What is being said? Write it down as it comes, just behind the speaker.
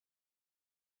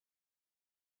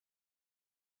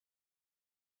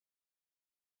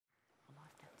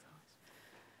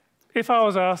If I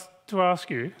was asked to ask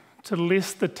you to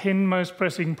list the 10 most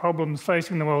pressing problems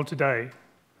facing the world today,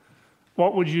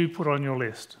 what would you put on your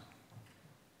list?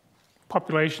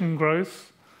 Population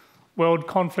growth, world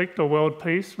conflict or world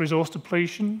peace, resource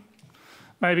depletion,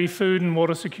 maybe food and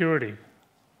water security,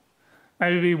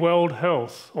 maybe world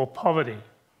health or poverty.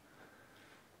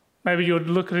 Maybe you'd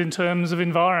look at it in terms of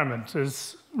environment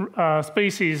as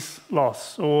species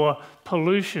loss or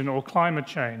pollution or climate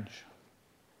change.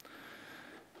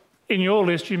 In your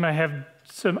list, you may have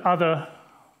some other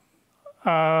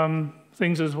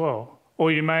things as well,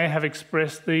 or you may have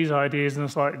expressed these ideas in a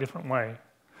slightly different way.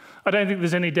 I don't think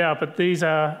there's any doubt, but these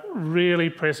are really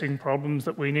pressing problems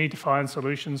that we need to find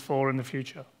solutions for in the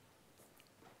future.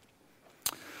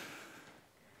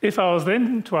 If I was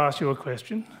then to ask you a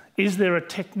question, is there a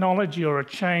technology or a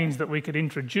change that we could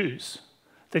introduce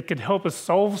that could help us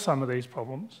solve some of these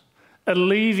problems,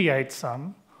 alleviate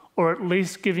some, or at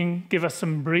least give us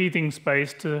some breathing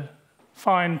space to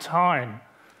find time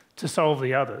to solve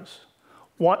the others?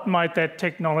 What might that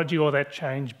technology or that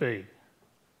change be?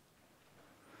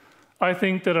 I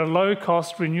think that a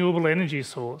low-cost renewable energy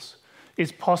source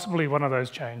is possibly one of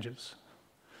those changes.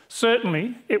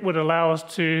 Certainly, it would allow us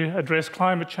to address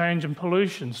climate change and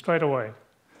pollution straight away.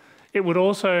 It would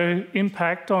also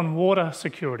impact on water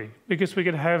security because we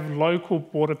could have local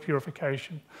water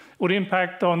purification. It would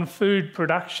impact on food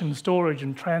production, storage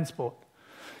and transport.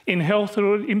 In health, it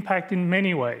would impact in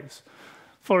many ways.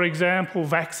 For example,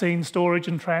 vaccine storage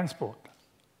and transport.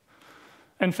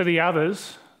 And for the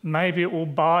others, maybe it will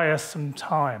buy us some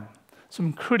time,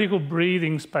 some critical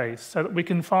breathing space so that we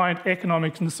can find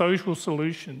economic and social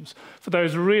solutions for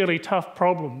those really tough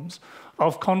problems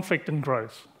of conflict and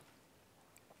growth.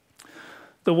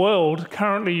 The world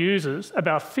currently uses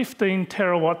about 15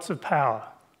 terawatts of power.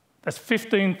 That's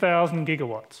 15,000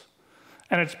 gigawatts.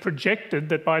 And it's projected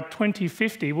that by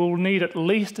 2050, we'll need at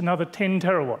least another 10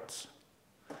 terawatts.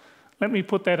 Let me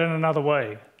put that in another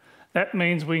way. That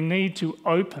means we need to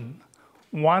open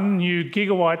one new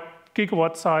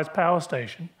gigawatt-sized power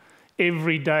station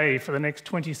every day for the next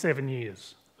 27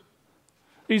 years.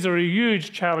 These are a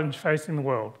huge challenge facing the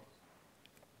world.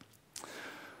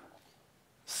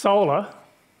 Solar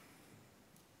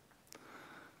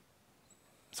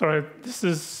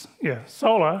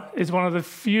is one of the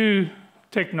few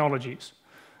technologies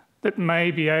that may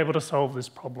be able to solve this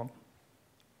problem.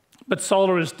 But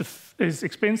solar is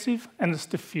expensive and it's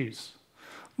diffuse.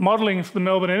 Modelling for the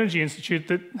Melbourne Energy Institute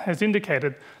that has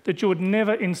indicated that you would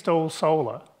never install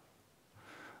solar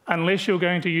unless you're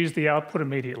going to use the output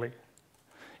immediately.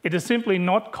 It is simply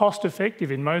not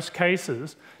cost-effective in most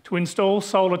cases to install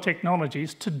solar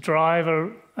technologies to drive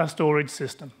a storage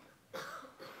system.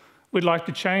 We'd like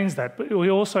to change that, but we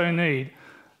also need,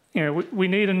 we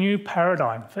need a new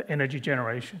paradigm for energy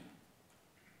generation.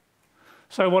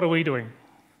 So what are we doing?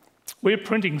 We're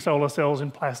printing solar cells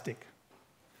in plastic.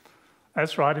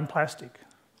 That's right, in plastic.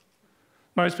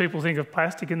 Most people think of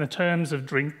plastic in the terms of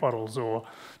drink bottles or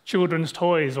children's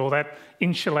toys or that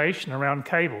insulation around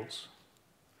cables.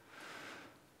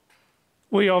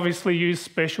 We obviously use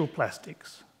special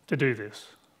plastics to do this.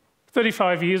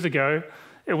 35 years ago,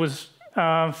 it was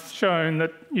shown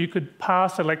that you could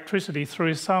pass electricity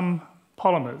through some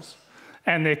polymers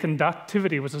and their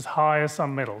conductivity was as high as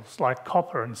some metals, like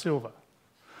copper and silver.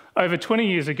 Over 20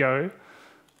 years ago,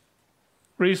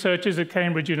 researchers at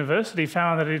Cambridge University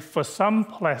found that for some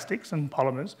plastics and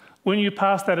polymers, when you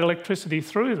pass that electricity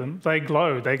through them, they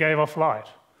glowed, they gave off light.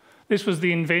 This was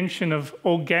the invention of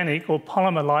organic or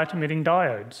polymer light-emitting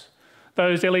diodes.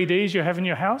 Those LEDs you have in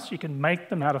your house, you can make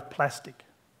them out of plastic.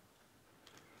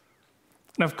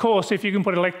 And of course, if you can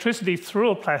put electricity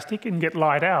through a plastic and get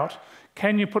light out,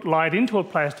 can you put light into a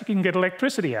plastic and get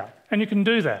electricity out? And you can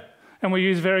do that. And we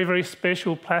use very, very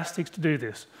special plastics to do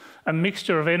this, a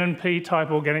mixture of N and P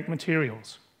type organic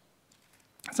materials.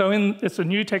 So it's a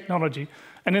new technology,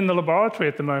 and in the laboratory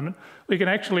at the moment, we can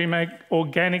actually make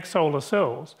organic solar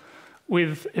cells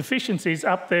with efficiencies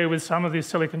up there with some of these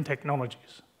silicon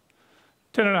technologies.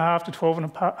 10.5 to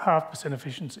 12.5%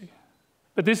 efficiency.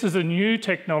 But this is a new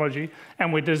technology,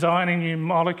 and we're designing new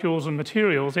molecules and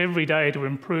materials every day to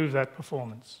improve that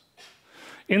performance.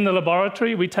 In the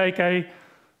laboratory, we take a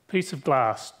piece of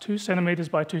glass, 2 centimetres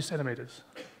by 2 centimetres.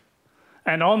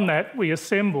 And on that, we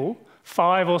assemble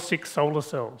 5 or 6 solar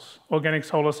cells, organic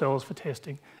solar cells for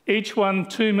testing, each one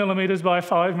 2 millimetres by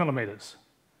 5 millimetres.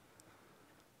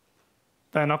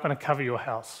 They're not going to cover your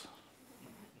house.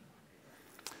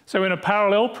 So in a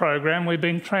parallel program, we've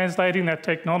been translating that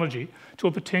technology to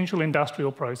a potential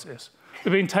industrial process.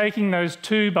 We've been taking those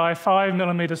 2 by 5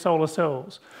 millimetre solar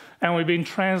cells, and we've been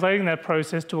translating that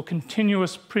process to a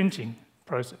continuous printing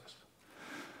process.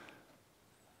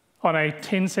 on a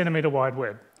 10 centimetre wide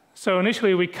web. So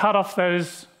initially we cut off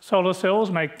those solar cells,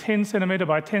 make 10 centimetre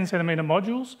by 10 centimetre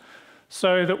modules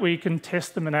so that we can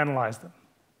test them and analyse them.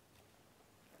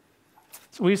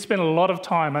 So we spent a lot of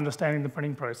time understanding the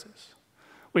printing process.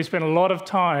 We spent a lot of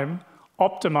time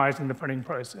optimising the printing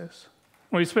process.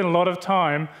 We spent a lot of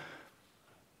time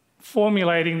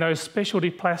formulating those specialty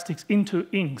plastics into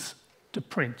inks to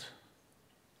print.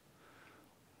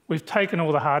 We've taken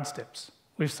all the hard steps.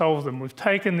 We've solved them. We've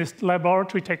taken this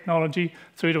laboratory technology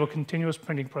through to a continuous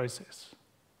printing process.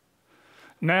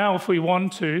 Now, if we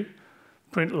want to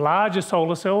print larger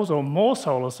solar cells or more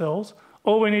solar cells,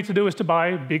 all we need to do is to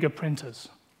buy bigger printers.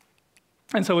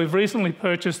 And so we've recently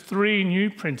purchased 3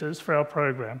 new printers for our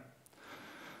program.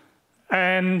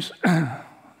 And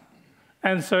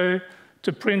so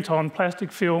to print on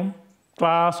plastic film,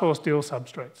 glass or steel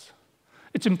substrates.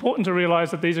 It's important to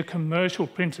realise that these are commercial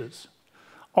printers,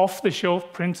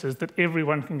 off-the-shelf printers that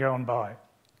everyone can go and buy.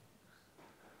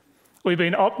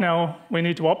 Now we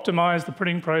need to optimise the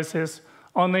printing process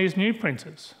on these new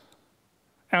printers.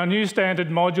 Our new standard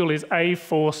module is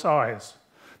A4 size.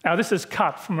 Now this is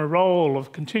cut from a roll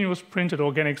of continuous printed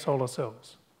organic solar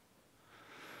cells.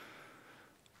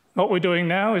 What we're doing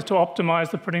now is to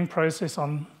optimise the printing process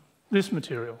on this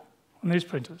material, on these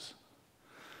printers.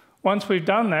 Once we've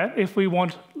done that, if we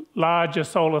want larger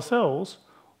solar cells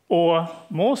or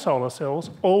more solar cells,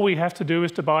 all we have to do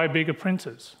is to buy bigger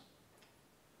printers.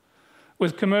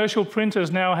 With commercial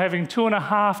printers now having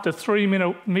 2.5 to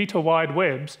 3 metre wide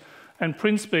webs and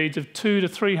print speeds of 200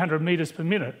 to 300 metres per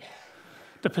minute,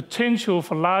 the potential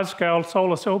for large-scale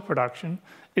solar cell production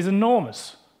is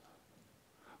enormous.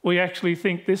 We actually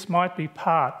think this might be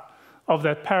part of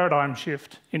that paradigm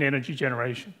shift in energy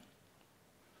generation.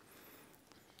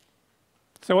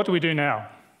 So what do we do now?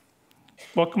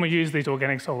 What can we use these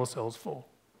organic solar cells for?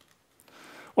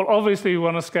 Well, obviously we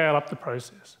want to scale up the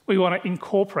process. We want to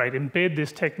incorporate, embed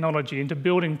this technology into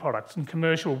building products and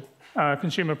commercial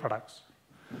consumer products.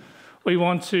 We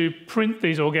want to print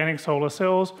these organic solar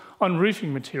cells on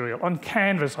roofing material, on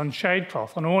canvas, on shade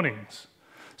cloth, on awnings,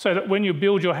 so that when you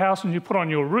build your house and you put on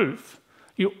your roof,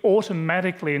 you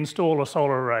automatically install a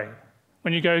solar array.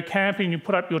 When you go camping, you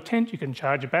put up your tent, you can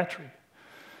charge a battery.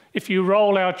 If you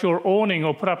roll out your awning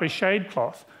or put up a shade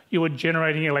cloth, you are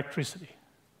generating electricity.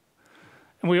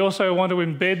 And we also want to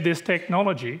embed this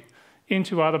technology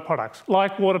into other products,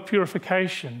 like water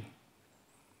purification,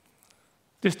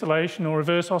 distillation or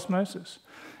reverse osmosis,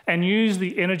 and use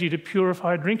the energy to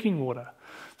purify drinking water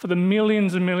for the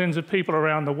millions and millions of people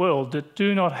around the world that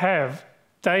do not have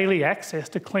daily access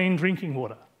to clean drinking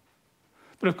water.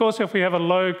 But of course, if we have a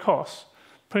low-cost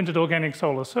printed organic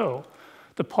solar cell,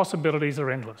 the possibilities are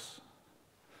endless.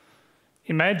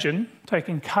 Imagine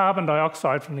taking carbon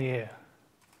dioxide from the air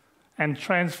and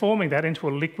transforming that into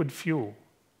a liquid fuel.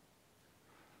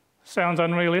 Sounds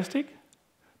unrealistic?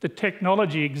 The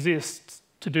technology exists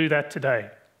to do that today.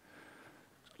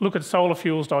 Look at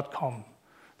solarfuels.com.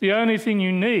 The only thing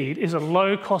you need is a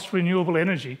low-cost renewable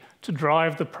energy to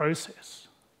drive the process.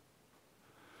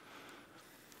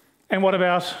 And what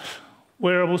about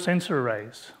wearable sensor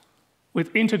arrays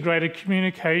with integrated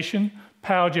communication,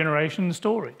 power generation and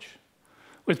storage?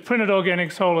 With printed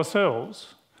organic solar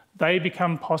cells, they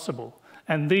become possible,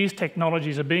 and these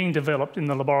technologies are being developed in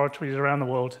the laboratories around the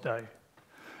world today.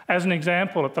 As an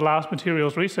example, at the last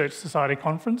Materials Research Society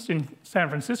conference in San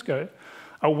Francisco,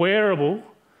 a wearable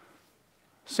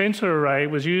sensor array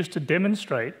was used to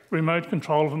demonstrate remote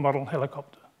control of a model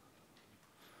helicopter.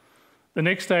 The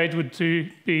next stage would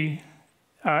be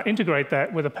integrate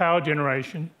that with a power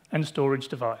generation and storage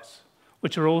device,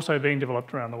 which are also being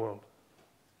developed around the world.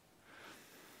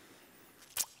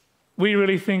 We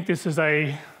really think this is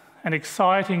an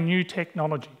exciting new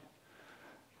technology,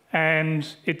 and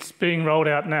it's being rolled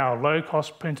out now,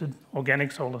 low-cost printed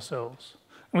organic solar cells.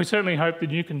 And we certainly hope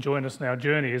that you can join us in our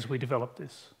journey as we develop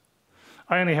this.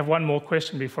 I only have one more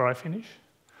question before I finish,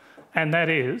 and that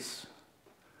is,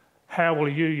 how will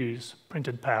you use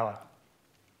printed power?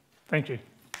 Thank you.